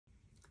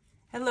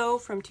Hello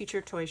from Teacher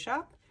Toy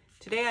Shop.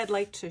 Today I'd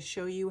like to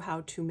show you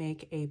how to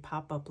make a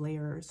pop-up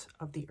layers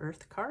of the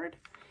Earth card.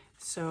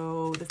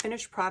 So the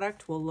finished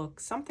product will look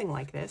something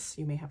like this.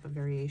 You may have a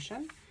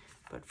variation,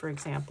 but for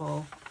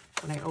example,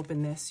 when I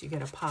open this, you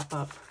get a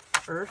pop-up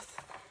Earth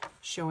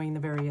showing the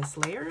various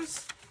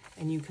layers,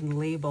 and you can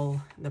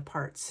label the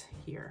parts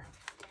here.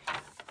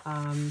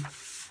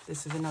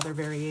 This is another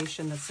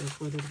variation that's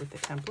included with the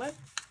template.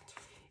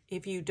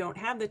 If you don't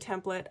have the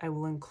template, I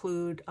will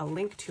include a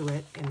link to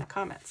it in the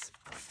comments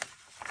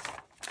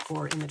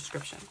or in the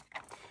description.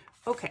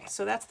 Okay,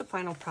 so that's the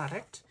final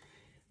product.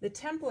 The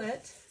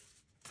template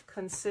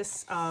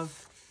consists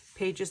of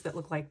pages that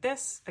look like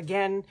this.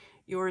 Again,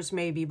 yours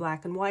may be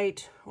black and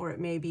white, or it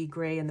may be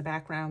gray in the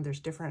background. There's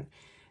different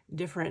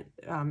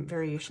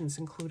variations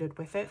included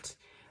with it.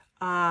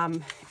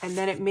 And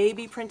then it may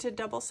be printed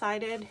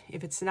double-sided.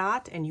 If it's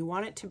not and you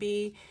want it to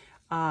be,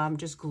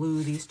 just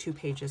glue these two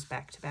pages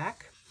back to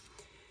back.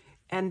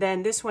 And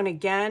then this one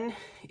again,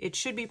 it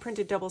should be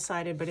printed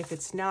double-sided, but if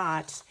it's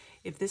not,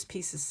 if this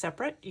piece is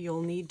separate,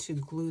 you'll need to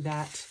glue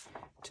that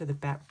to the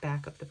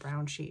back of the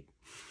brown sheet.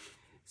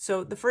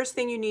 So the first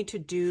thing you need to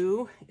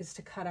do is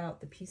to cut out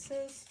the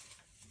pieces,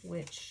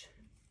 which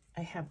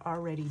I have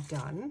already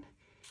done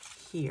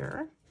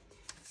here.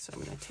 So I'm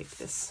going to take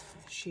this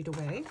sheet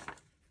away.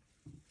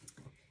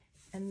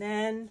 And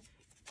then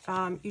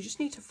you just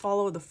need to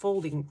follow the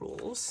folding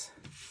rules.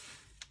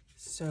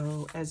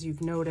 So as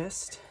you've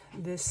noticed,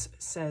 this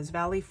says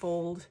valley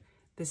fold,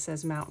 this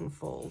says mountain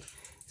fold.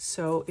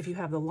 So if you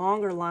have the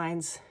longer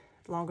lines,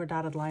 longer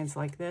dotted lines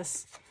like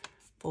this,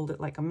 fold it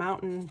like a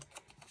mountain.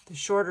 The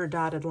shorter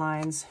dotted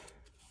lines,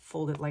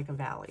 fold it like a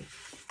valley.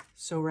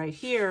 So right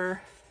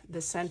here,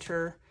 the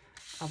center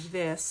of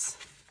this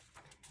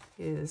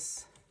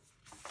is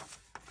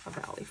a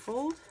valley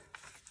fold.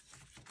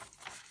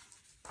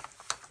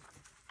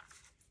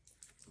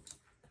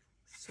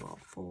 So I'll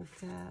fold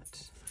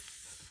that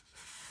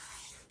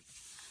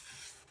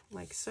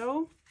like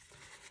so.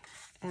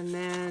 And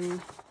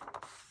then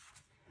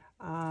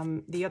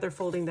the other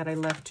folding that I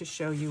left to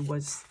show you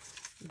was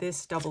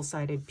this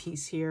double-sided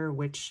piece here,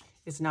 which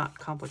is not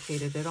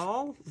complicated at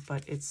all,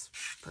 but it's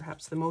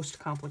perhaps the most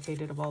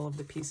complicated of all of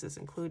the pieces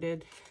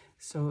included.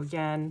 So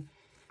again,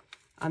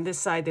 on this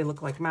side, they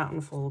look like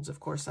mountain folds. Of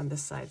course, on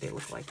this side, they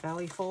look like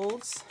valley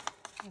folds.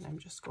 And I'm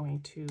just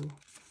going to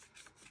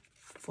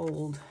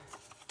fold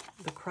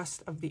the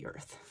crust of the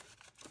Earth.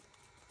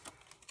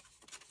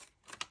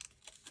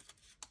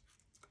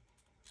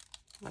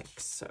 Like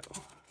so.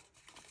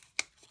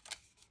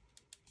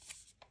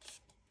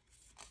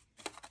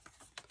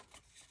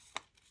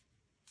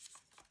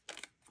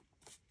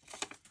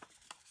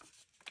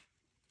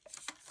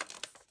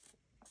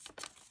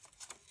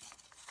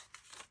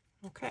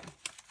 Okay,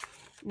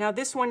 now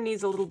this one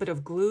needs a little bit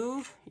of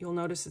glue. You'll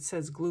notice it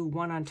says glue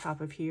 1 on top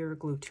of here,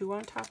 glue 2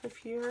 on top of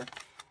here,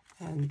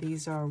 and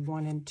these are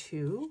 1 and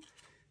 2.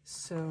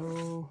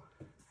 So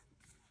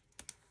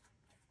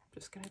I'm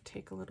just going to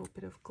take a little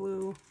bit of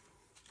glue,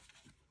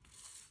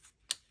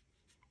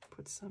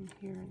 put some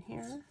here and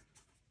here.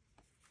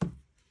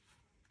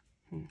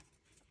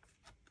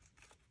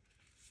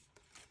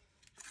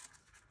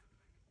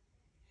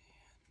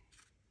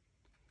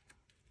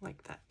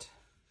 Like that.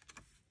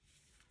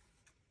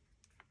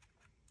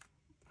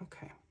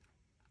 Okay,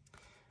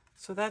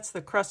 so that's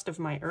the crust of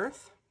my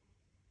Earth.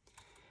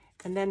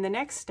 And then the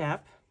next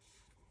step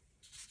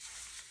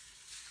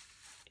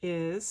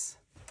is,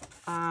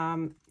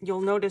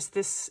 you'll notice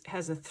this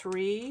has a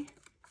 3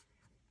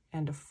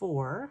 and a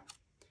 4.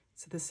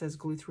 So this says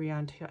glue 3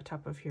 on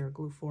top of here,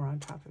 glue 4 on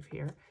top of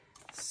here.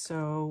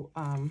 So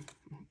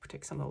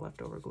take some of the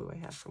leftover glue I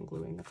had from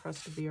gluing the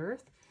crust of the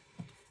Earth,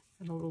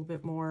 and a little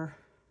bit more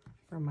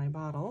from my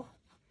bottle.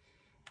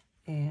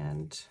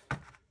 And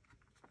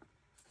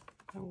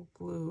I will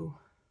glue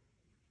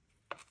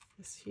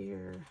this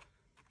here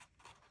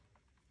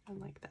and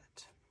like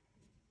that.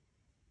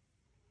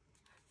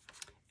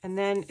 And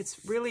then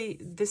it's really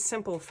this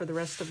simple for the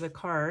rest of the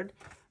card.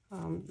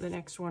 The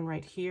next one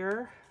right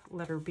here,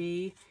 letter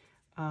B,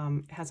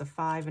 has a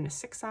 5 and a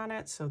 6 on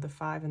it, so the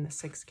 5 and the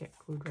 6 get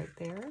glued right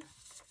there.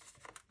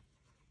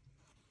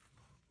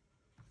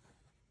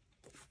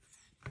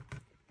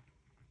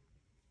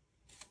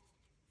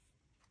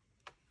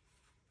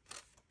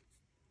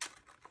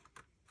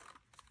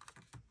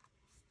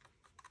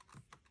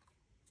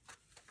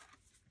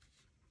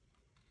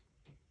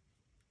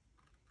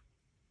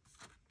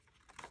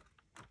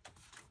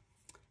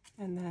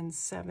 And then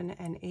 7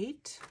 and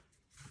 8.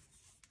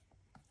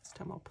 This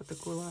time I'll put the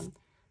glue on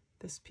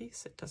this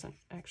piece. It doesn't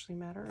actually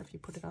matter if you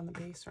put it on the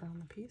base or on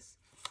the piece.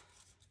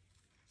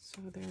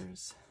 So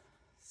there's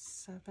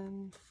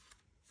 7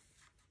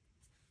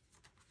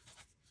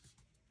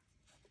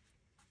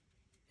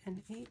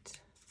 and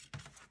 8.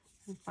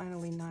 And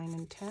finally 9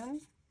 and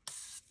 10.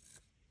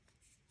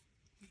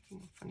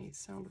 Making a funny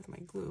sound with my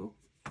glue.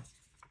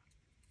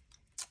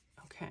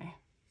 Okay.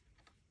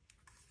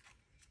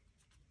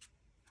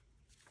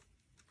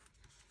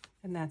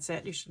 And that's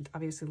it. You should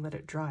obviously let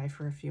it dry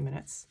for a few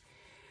minutes.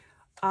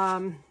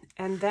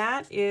 And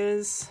that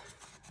is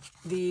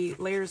the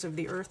layers of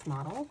the Earth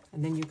model.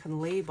 And then you can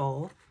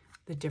label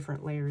the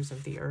different layers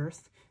of the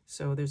Earth.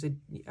 So there's a,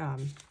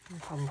 you'll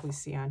probably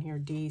see on here,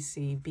 D,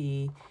 C,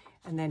 B,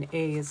 and then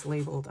A is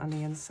labeled on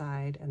the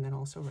inside, and then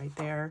also right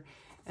there.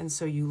 And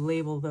so you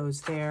label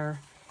those there,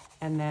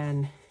 and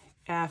then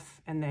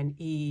F, and then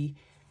E.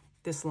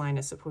 This line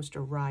is supposed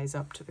to rise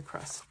up to the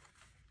crust.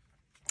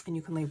 And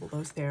you can label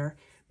those there,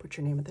 put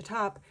your name at the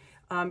top.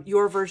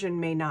 Your version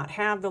may not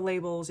have the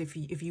labels.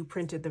 If you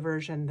printed the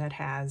version that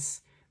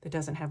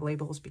doesn't have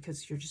labels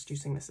because you're just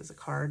using this as a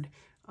card,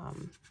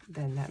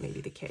 then that may be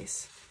the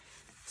case.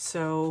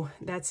 So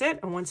that's it.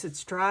 And once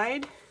it's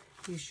dried,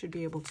 you should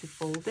be able to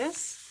fold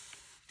this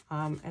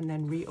and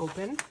then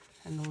reopen,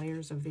 and the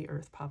layers of the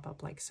Earth pop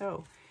up like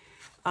so.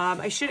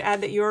 I should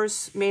add that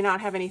yours may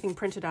not have anything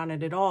printed on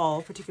it at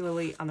all,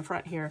 particularly on the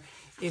front here,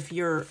 if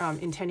you're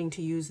intending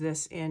to use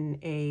this in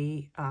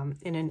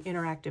an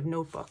interactive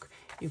notebook.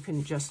 You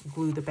can just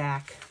glue the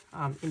back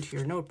into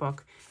your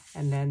notebook,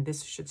 and then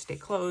this should stay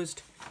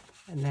closed.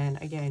 And then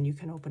again, you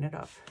can open it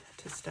up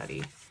to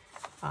study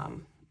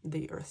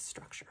the Earth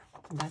structure.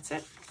 And that's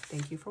it.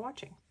 Thank you for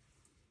watching.